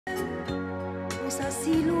pues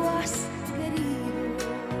así lo has querido.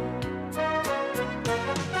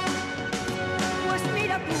 Pues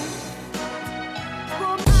mira tú,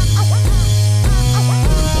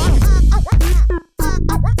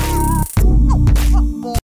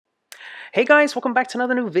 Hey guys, welcome back to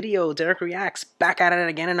another new video. Dereck Reacts, back at it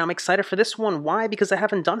again, and I'm excited for this one. Why? Because I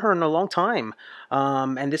haven't done her in a long time.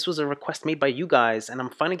 And this was a request made by you guys, and I'm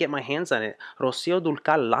finally getting my hands on it. Rocío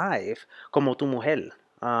Dúrcal live, Como Tu Mujer.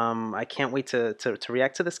 I can't wait to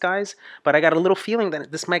react to this, guys. But I got a little feeling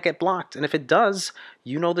that this might get blocked, and if it does,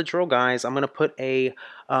 you know the drill, guys. I'm gonna put a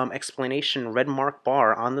explanation red mark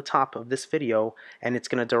bar on the top of this video, and it's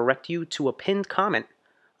gonna direct you to a pinned comment.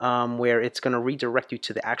 Where it's going to redirect you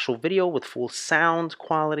to the actual video with full sound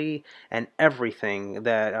quality and everything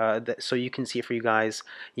that so you can see it for you guys.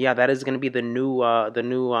 Yeah, that is going to be the new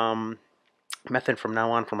method from now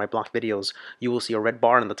on for my blocked videos. You will see a red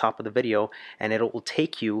bar on the top of the video, and it will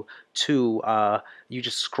take you to you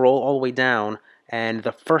just scroll all the way down. And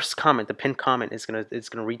the first comment, the pinned comment, is gonna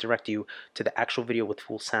redirect you to the actual video with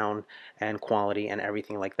full sound and quality and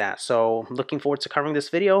everything like that. So I'm looking forward to covering this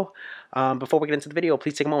video. Before we get into the video,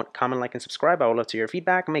 please take a moment, comment, like, and subscribe. I would love to hear your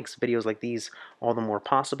feedback. It makes videos like these all the more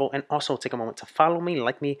possible. And also take a moment to follow me,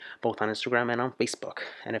 like me, both on Instagram and on Facebook.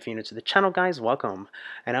 And if you're new to the channel, guys, welcome.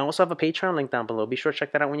 And I also have a Patreon link down below. Be sure to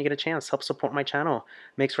check that out when you get a chance. Help support my channel.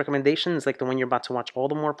 Makes recommendations like the one you're about to watch all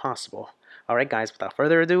the more possible. All right, guys, without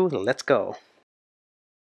further ado, let's go.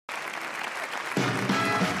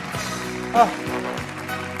 Oh.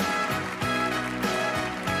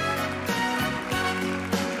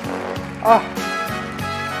 Oh.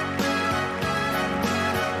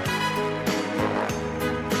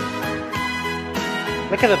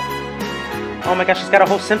 Look at the... Oh my gosh, she's got a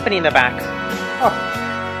whole symphony in the back. Oh.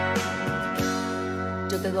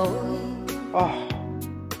 yo te doy Oh.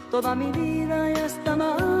 toda mi vida y hasta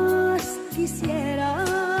más quisiera.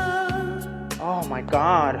 Oh my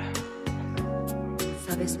God.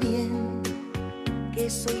 Sabes bien que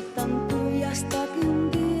soy tan tuya hasta que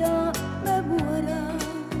un día me muera.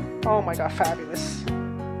 Oh my God, fabulous.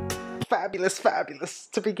 Fabulous, fabulous.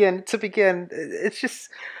 To begin, it's just,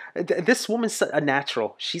 this woman's a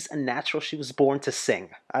natural. She's a natural. She was born to sing.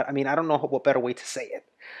 I mean, I don't know what better way to say it.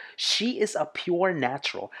 She is a pure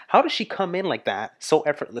natural. How does she come in like that so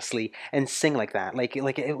effortlessly and sing like that? Like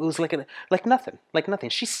it was like nothing.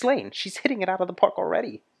 She's slaying. She's hitting it out of the park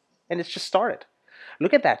already. And it's just started.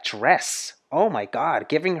 Look at that dress. Oh my God,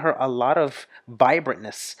 giving her a lot of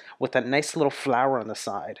vibrantness with that nice little flower on the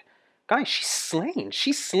side. Guys, she's slaying.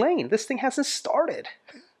 She's slaying. This thing hasn't started.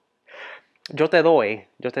 Yo te doy,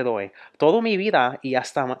 toda mi vida y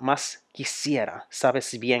hasta más quisiera,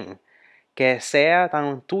 sabes bien, que sea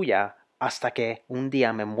tan tuya hasta que un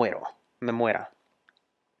día me muera.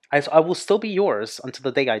 I will still be yours until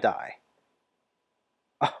the day I die.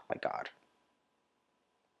 Oh my God.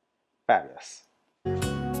 Fabulous.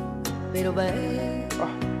 Pero ve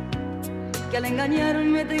que al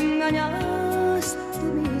engañarme te engañas tú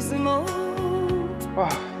mismo. Oh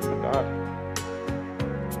my God.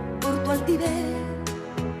 Por tu altivez,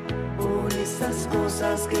 por esas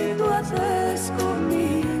cosas que tú haces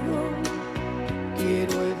conmigo.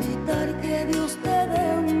 Quiero evitar que Dios te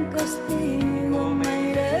dé un castigo.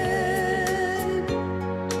 Me iré,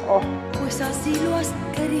 pues así lo has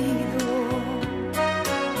querido.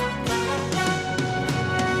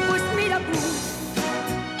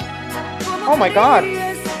 Oh my God.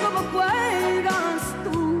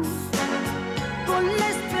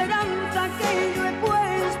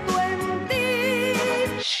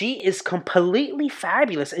 She is completely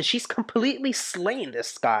fabulous, and she's completely slaying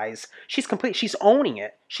this, guys. She's owning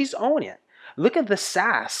it. She's owning it. Look at the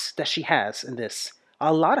sass that she has in this.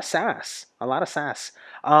 A lot of sass.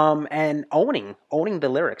 And owning the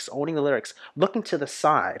lyrics, looking to the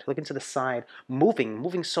side,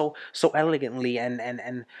 moving so elegantly,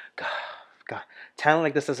 and God, talent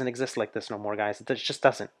like this doesn't exist like this no more, guys. It just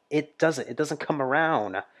doesn't. It doesn't come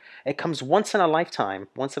around. It comes once in a lifetime.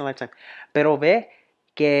 Pero ve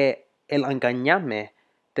que el engañarme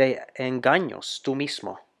te engaños tú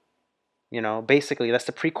mismo. You know, basically that's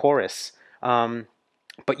the pre-chorus.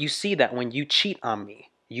 But you see that when you cheat on me,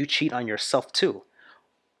 you cheat on yourself too.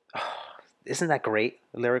 Oh, isn't that great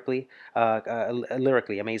lyrically?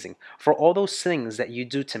 Lyrically amazing. For all those things that you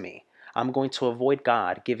do to me, I'm going to avoid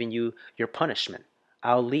God giving you your punishment.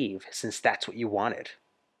 I'll leave since that's what you wanted.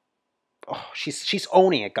 Oh, she's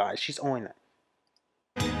owning it, guys. She's owning it.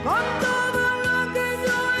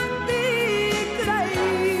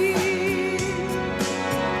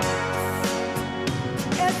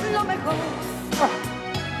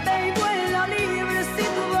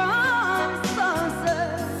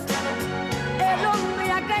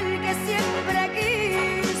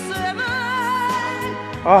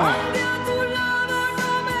 Oh.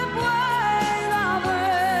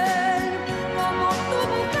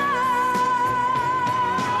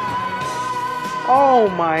 Oh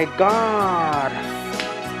my God.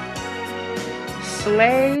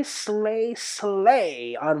 Slay, slay,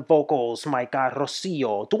 slay on vocals. My God,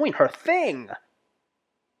 Rocio doing her thing.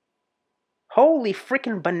 Holy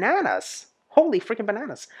freaking bananas. Holy freaking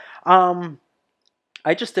bananas.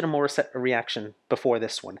 I just did a more reaction before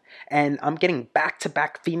this one, and I'm getting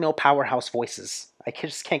back-to-back female powerhouse voices. I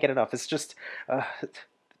just can't get enough. It's just,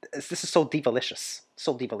 this is so divalicious.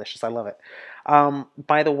 So divalicious. I love it.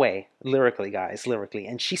 By the way, lyrically, guys, lyrically,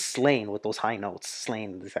 and she's slaying with those high notes.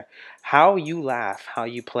 Slaying. How you laugh, how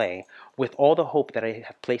you play, with all the hope that I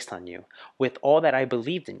have placed on you, with all that I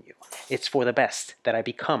believed in you. It's for the best that I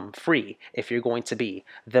become free if you're going to be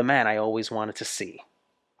the man I always wanted to see.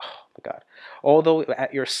 Oh my God. Although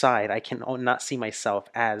at your side, I can not see myself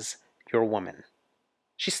as your woman.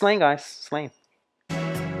 She's slaying, guys. Slaying.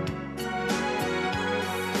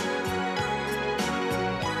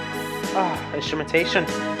 Ah, instrumentation.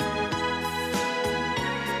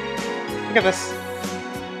 Look at this.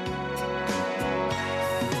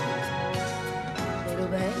 Pero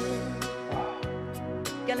ve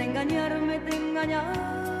que al engañarme te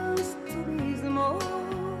engañas tú mismo.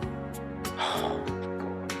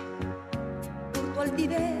 Por tu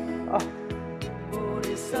altivez, por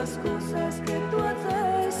esas cosas que tú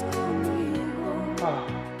haces conmigo.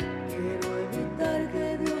 Quiero evitar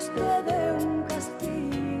que Dios te dé un castigo.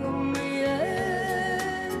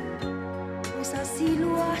 Pues así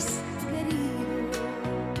lo has querido.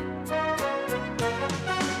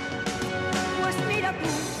 Pues mira tú,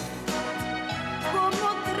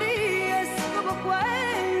 cómo te ríes, cómo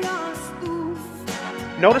juegas tú.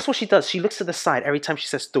 Notice what she does. She looks to the side every time she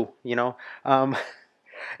says "tú." You know,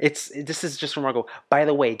 this is just remarkable. By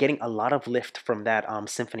the way, getting a lot of lift from that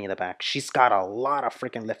symphony in the back. She's got a lot of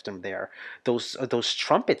freaking lift in there. Those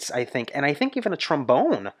trumpets, I think, and I think even a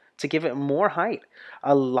trombone to give it more height.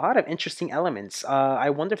 A lot of interesting elements.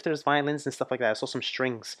 I wonder if there's violins and stuff like that. I saw some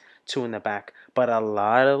strings too in the back, but a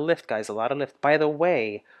lot of lift, guys. A lot of lift. By the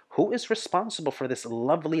way, who is responsible for this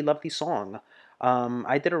lovely, lovely song?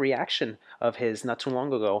 I did a reaction of his not too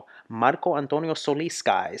long ago. Marco Antonio Solis,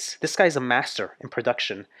 guys. This guy's a master in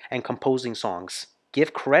production and composing songs.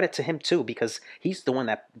 Give credit to him too, because he's the one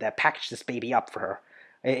that packaged this baby up for her.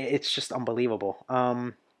 It's just unbelievable.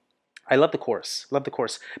 I love the chorus. Love the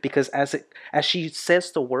chorus because as she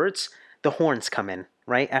says the words, the horns come in,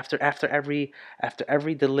 right? After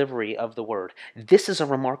every delivery of the word. This is a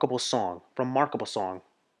remarkable song. Remarkable song.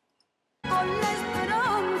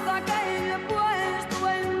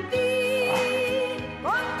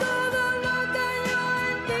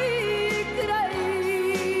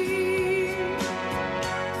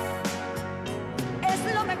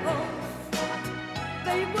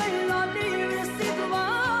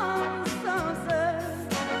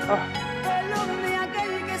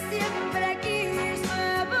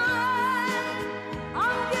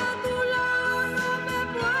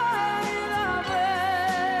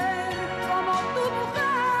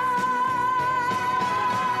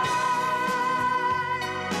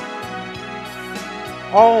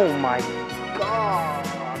 Oh my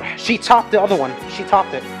God. She topped the other one. She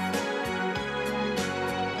topped it.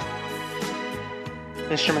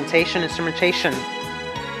 Instrumentation, instrumentation.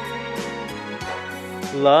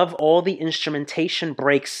 Love all the instrumentation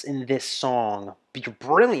breaks in this song.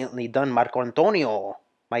 Brilliantly done, Marco Antonio.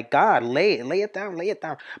 My God, lay it down, lay it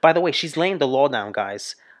down. By the way, she's laying the law down,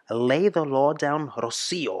 guys. Lay the law down,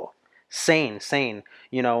 Rocio. Sane.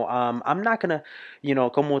 You know, I'm not gonna, you know,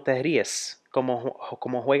 como te ríes, como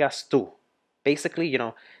juegas tú. Basically, you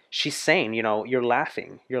know, she's saying, you know, you're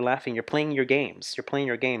laughing, you're playing your games,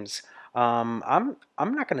 I'm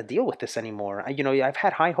not gonna deal with this anymore. You know, I've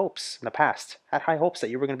had high hopes in the past, had high hopes that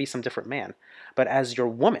you were gonna be some different man, but as your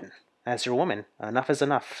woman, enough is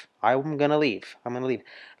enough. I'm gonna leave.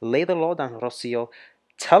 Lay the law down, Rocio.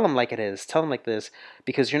 Tell him like it is. Tell him like this,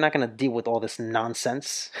 because you're not gonna deal with all this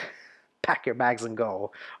nonsense. Pack your bags and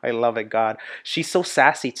go. I love it, God. She's so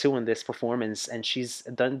sassy too in this performance, and she's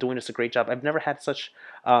doing this a great job. I've never had such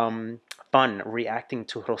fun reacting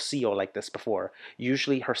to Rocio like this before.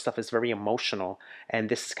 Usually her stuff is very emotional, and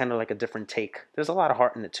this is kind of like a different take. There's a lot of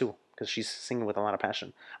heart in it too, because she's singing with a lot of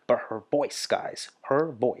passion. But her voice, guys,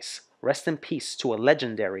 her voice. Rest in peace to a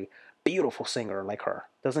legendary, beautiful singer like her.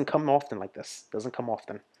 Doesn't come often like this. Doesn't come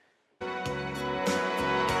often.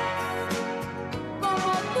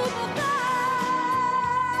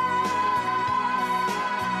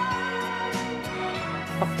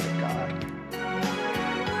 Oh my God.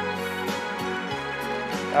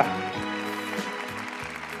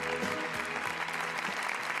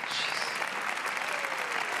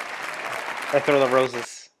 I throw the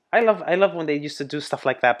roses. I love when they used to do stuff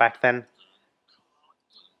like that back then.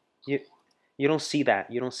 You you don't see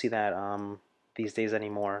that. You don't see that these days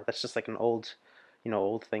anymore. That's just like an old,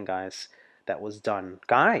 old thing, guys. That was done.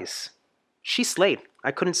 Guys, she slayed.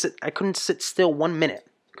 I couldn't sit still 1 minute.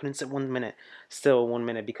 Couldn't sit 1 minute still 1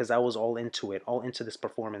 minute because I was all into it, all into this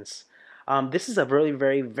performance. This is a really,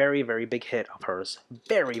 very, very, very big hit of hers.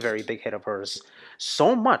 Very, very big hit of hers.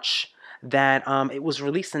 So much that it was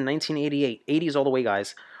released in 1988, 80s all the way,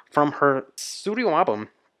 guys, from her studio album,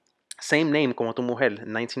 same name, Como Tu Mujer,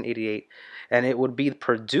 in 1988, and it would be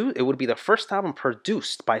produced. It would be the first album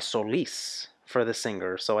produced by Solis for the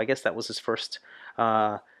singer. So I guess that was his first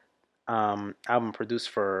uh, album produced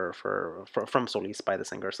for from Solis by the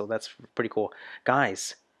singer. So that's pretty cool,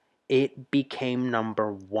 guys. It became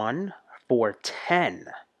number one for 10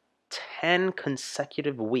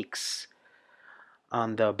 consecutive weeks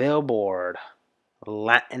on the Billboard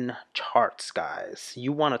Latin charts, guys.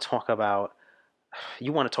 You want to talk about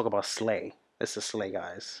slay. This is slay,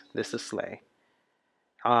 guys. This is slay.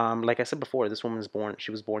 Like I said before, this woman is born.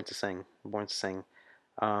 She was born to sing. Born to sing.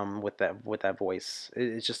 With that voice,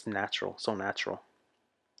 it's just natural. So natural.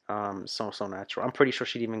 So natural. I'm pretty sure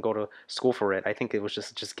she didn't even go to school for it. I think it was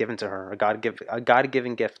just given to her, a God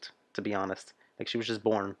given gift. To be honest, like she was just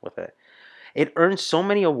born with it. It earned so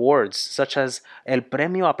many awards, such as El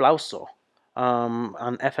Premio Aplauso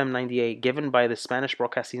on FM 98, given by the Spanish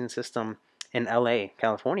Broadcasting System in LA,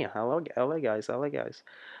 California. LA guys, LA guys.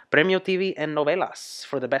 Premio TV and Novelas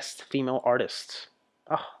for the best female artist.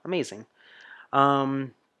 Oh, amazing.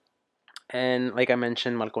 Um, and like I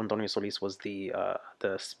mentioned, Marco Antonio Solis was the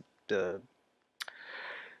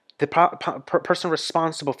person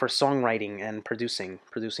responsible for songwriting and producing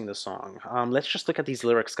the song. Let's just look at these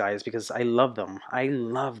lyrics, guys, because I love them. I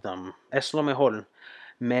love them. Es lo mejor.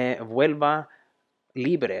 Me vuelva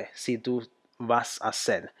libre si tú vas a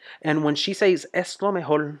ser. And when she says es lo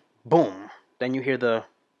mejor, boom, then you hear the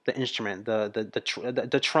instrument,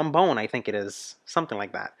 the trombone, I think it is, something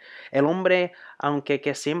like that. El hombre, aunque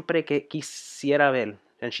que siempre que quisiera ver,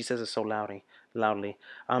 and she says it so loudly.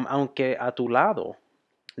 Aunque a tu lado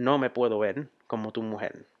no me puedo ver como tu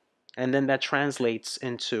mujer. And then that translates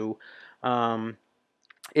into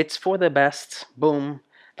it's for the best, boom,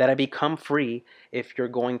 that I become free if you're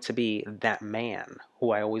going to be that man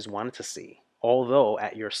who I always wanted to see. Although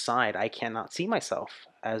at your side I cannot see myself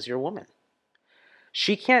as your woman.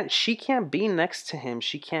 She can't be next to him.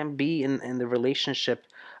 She can't be in the relationship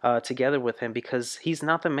together with him because he's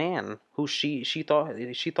not the man who she thought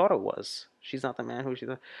it was. She's not the man who she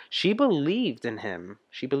thought. She believed in him.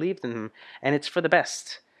 She believed in him, and it's for the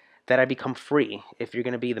best that I become free if you're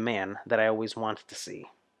gonna be the man that I always wanted to see.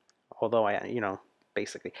 Although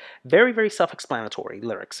basically, very, very self-explanatory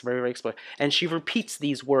lyrics, very, very and she repeats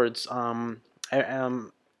these words on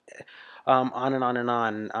and on and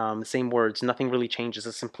on. Same words, nothing really changes.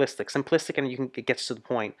 It's simplistic, and it gets to the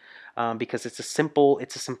point because it's a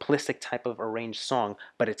simplistic type of arranged song,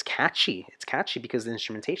 but it's catchy. It's catchy because the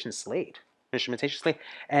instrumentation slayed.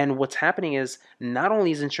 And what's happening is not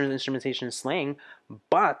only is instrumentation slaying,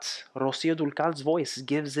 but Rocío Dúrcal's voice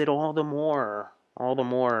gives it all the more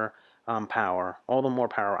power, all the more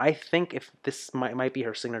power. I think if this might be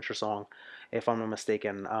her signature song, if I'm not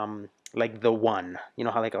mistaken. Like the one,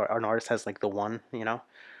 how like an artist has like the one,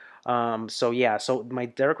 So yeah, so my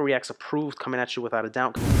Dereck Reacts approved, coming at you without a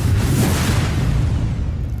doubt.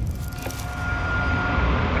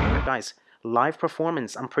 Guys, live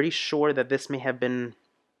performance. I'm pretty sure that this may have been,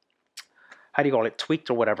 how do you call it, tweaked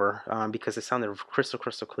or whatever, because it sounded crystal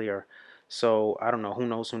clear. So I don't know. Who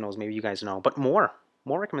knows? Maybe you guys know. But more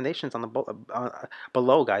recommendations on the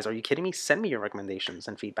below, guys. Are you kidding me? Send me your recommendations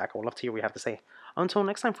and feedback. I would love to hear what you have to say. Until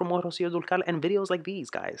next time, for more Rocío Dúrcal and videos like these,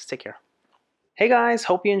 guys. Take care. Hey guys,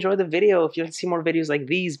 hope you enjoyed the video. If you'd like to see more videos like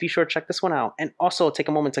these, be sure to check this one out. And also take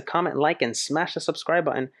a moment to comment, like, and smash the subscribe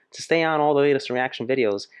button to stay on all the latest reaction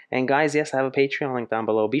videos. And guys, yes, I have a Patreon link down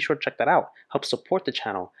below. Be sure to check that out. Help support the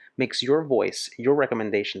channel. Makes your voice, your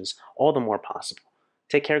recommendations, all the more possible.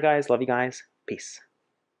 Take care, guys. Love you guys. Peace.